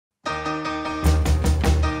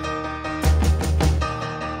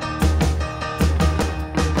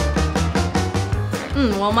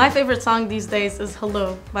Well, my favorite song these days is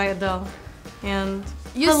Hello by Adele. And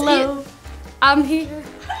hello, I'm here.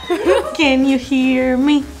 can you hear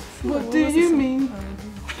me? What do you mean?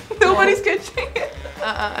 Nobody's catching it.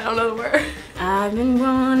 I don't know the word. I've been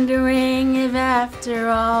wondering if after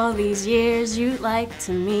all these years you'd like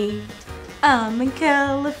to meet. I'm in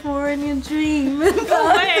California dreaming.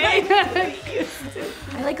 I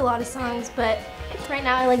like a lot of songs, but right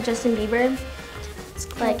now I like Justin Bieber.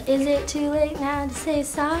 Like, is it too late now to say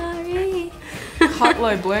sorry? Hot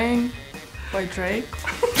Like Bling by Drake.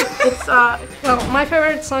 It's well, my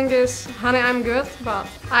favorite song is Honey, I'm Good, but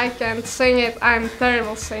I can't sing it. I'm a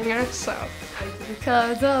terrible singer, so.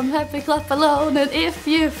 Because I'm happy, clap alone, and if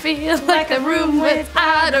you feel like a room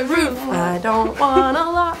without a roof. I don't want a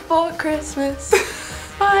lot for Christmas.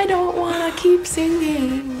 I don't want to keep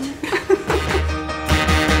singing.